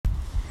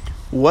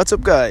What's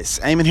up, guys?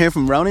 Eamon here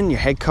from Ronin,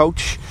 your head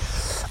coach,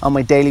 on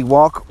my daily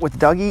walk with the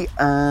doggy.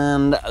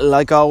 And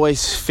like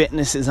always,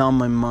 fitness is on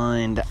my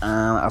mind.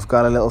 I've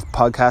got a little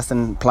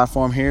podcasting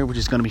platform here, which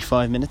is going to be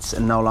 5 minutes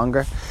and no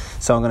longer.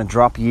 So I'm going to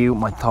drop you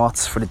my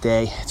thoughts for the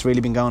day. It's really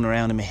been going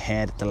around in my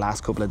head the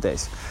last couple of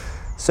days.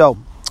 So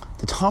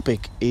the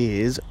topic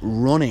is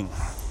running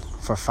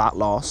for fat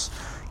loss,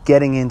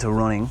 getting into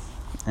running,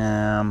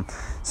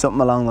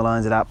 something along the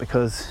lines of that,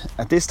 because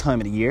at this time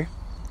of the year,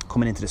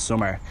 coming into the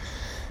summer,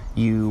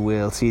 you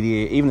will see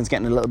the evenings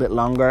getting a little bit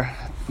longer.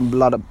 A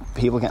lot of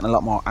people getting a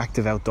lot more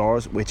active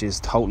outdoors, which is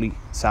totally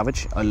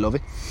savage. I love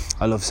it.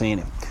 I love seeing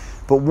it.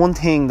 But one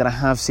thing that I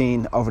have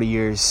seen over the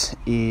years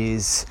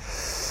is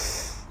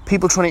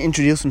people trying to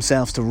introduce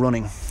themselves to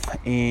running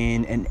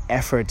in an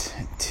effort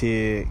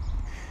to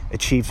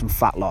achieve some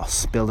fat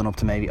loss, building up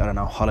to maybe,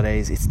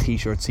 holidays. It's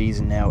t-shirt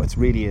season now. It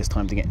really is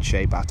time to get in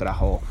shape after that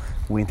whole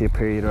winter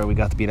period where we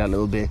got to be that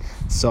little bit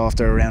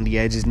softer around the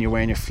edges and you're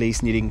wearing your fleece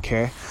and you didn't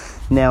care.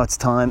 Now it's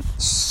time,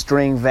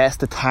 string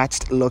vest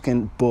attached,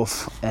 looking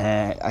buff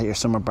at your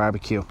summer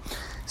barbecue.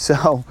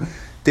 So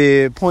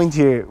the point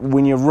here,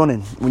 when you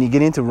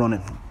get into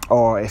running,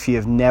 or if you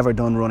have never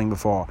done running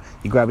before,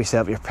 you grab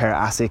yourself your pair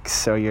of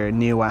Asics or your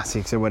new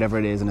Asics or whatever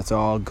it is, and it's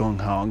all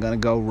gung-ho, I'm going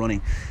to go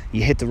running.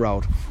 You hit the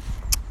road.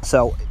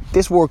 So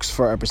this works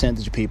for a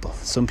percentage of people.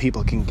 Some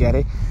people can get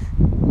it,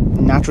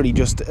 naturally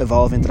just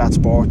evolve into that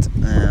sport,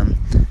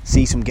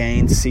 see some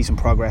gains, see some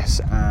progress,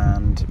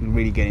 and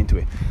really get into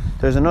it.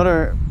 There's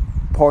another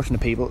portion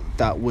of people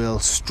that will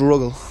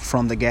struggle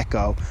from the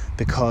get-go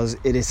because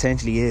it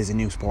essentially is a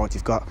new sport.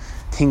 You've got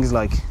things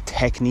like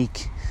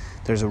technique.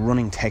 There's a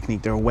running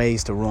technique. There are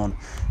ways to run.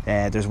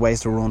 There's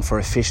ways to run for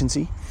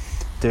efficiency.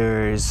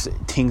 There's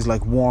things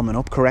like warming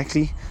up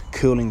correctly,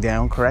 cooling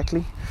down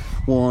correctly.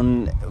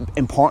 One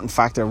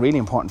really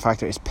important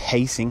factor is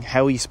pacing.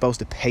 How are you supposed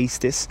to pace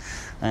this?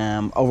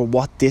 Over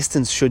what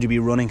distance should you be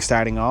running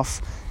starting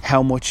off?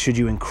 How much should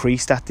you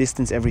increase that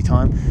distance every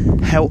time?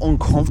 How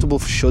uncomfortable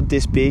should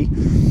this be?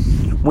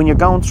 When you're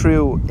going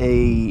through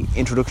a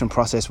introduction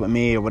process with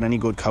me or with any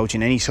good coach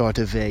in any sort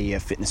of a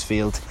fitness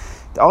field,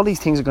 all these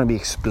things are going to be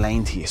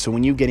explained to you. So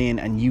when you get in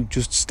and you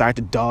just start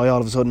to die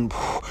all of a sudden,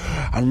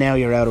 and now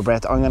you're out of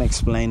breath, I'm going to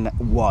explain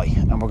why,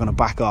 and we're going to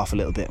back off a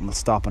little bit and we'll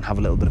stop and have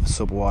a little bit of a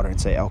sip of water and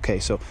say, okay,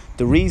 so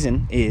the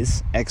reason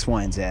is X,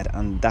 Y, and Z,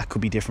 and that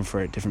could be different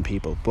for different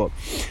people. But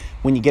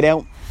when you get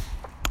out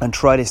and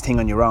try this thing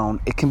on your own,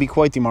 it can be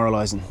quite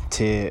demoralising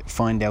to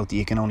find out that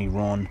you can only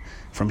run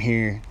from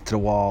here to the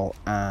wall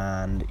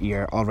and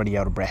you're already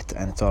out of breath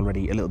and it's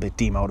already a little bit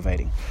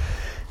demotivating.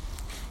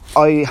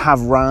 I have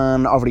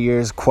ran over the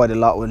years quite a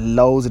lot with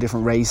loads of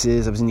different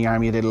races. I was in the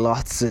army, I did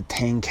lots of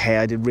 10k,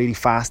 I did really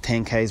fast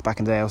 10ks back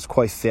in the day. I was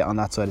quite fit on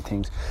that side of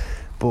things,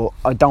 but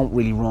I don't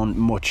really run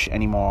much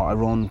anymore. I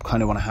run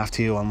kind of when I have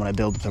to and when I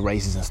build up the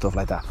races and stuff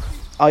like that.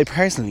 I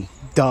personally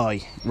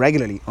die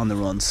regularly on the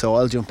run, so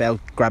I'll jump out,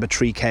 grab a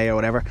 3k or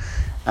whatever,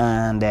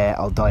 and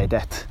I'll die a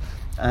death.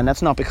 And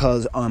that's not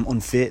because I'm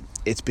unfit,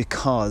 it's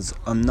because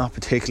I'm not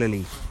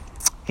particularly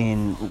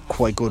in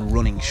quite good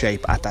running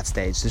shape at that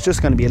stage. There's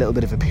just going to be a little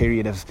bit of a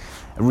period of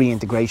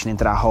reintegration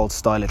into that whole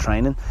style of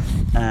training,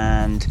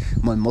 and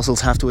my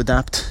muscles have to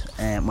adapt,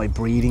 my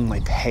breathing, my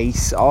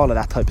pace, all of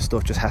that type of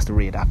stuff just has to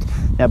readapt.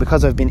 Now,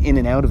 because I've been in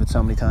and out of it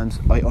so many times,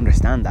 I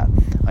understand that.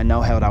 I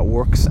know how that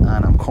works,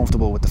 and I'm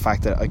comfortable with the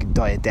fact that I could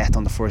die a death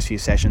on the first few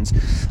sessions.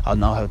 I'll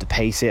know how to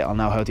pace it, I'll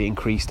know how to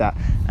increase that,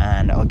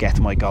 and I'll get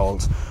to my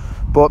goals.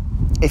 But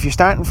if you're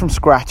starting from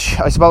scratch,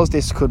 I suppose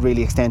this could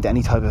really extend to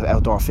any type of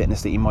outdoor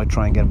fitness that you might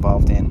try and get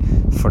involved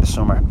in for the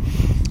summer.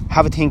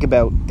 Have a think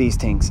about these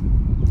things.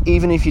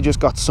 Even if you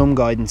just got some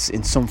guidance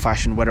in some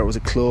fashion, whether it was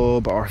a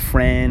club or a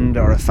friend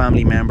or a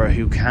family member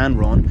who can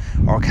run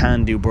or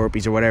can do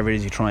burpees or whatever it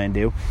is you try and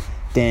do,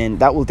 then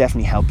that will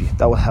definitely help you.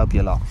 That will help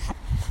you a lot.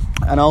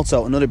 And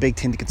also, another big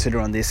thing to consider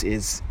on this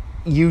is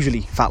usually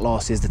fat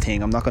loss is the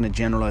thing. I'm not going to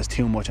generalise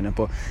too much on it,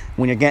 but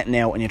when you're getting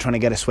out and you're trying to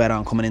get a sweat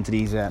on coming into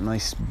these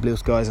nice blue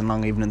skies and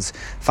long evenings,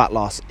 fat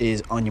loss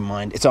is on your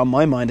mind. It's on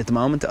my mind at the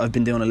moment. I've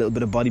been doing a little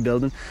bit of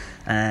bodybuilding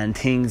and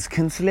things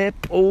can slip.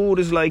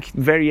 There's like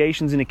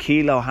variations in a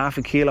kilo, half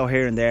a kilo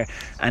here and there,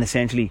 and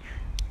essentially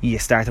you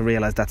start to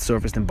realise that's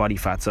surfaced in body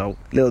fat. So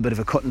a little bit of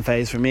a cutting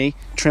phase for me,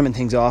 trimming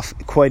things off,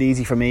 quite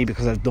easy for me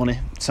because I've done it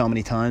so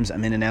many times.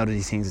 I'm in and out of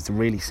these things. It's a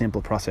really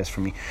simple process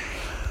for me.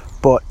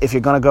 But if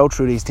you're going to go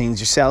through these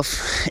things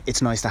yourself,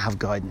 it's nice to have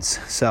guidance.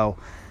 So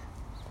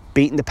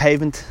beating the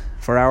pavement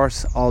for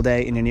hours all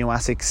day in your new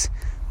Asics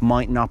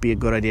might not be a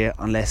good idea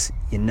unless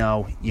you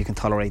know you can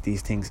tolerate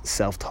these things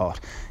self-taught.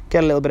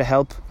 Get a little bit of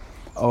help,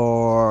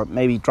 or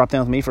maybe drop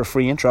down with me for a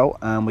free intro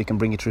and we can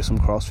bring you through some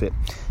CrossFit.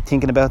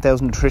 Thinking about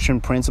those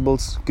nutrition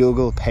principles,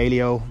 Google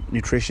paleo,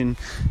 nutrition,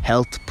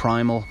 health,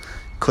 primal,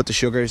 cut the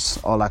sugars,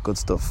 all that good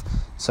stuff.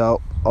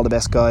 So all the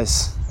best,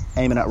 guys.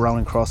 Aiming at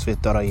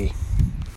RoninCrossFit.ie.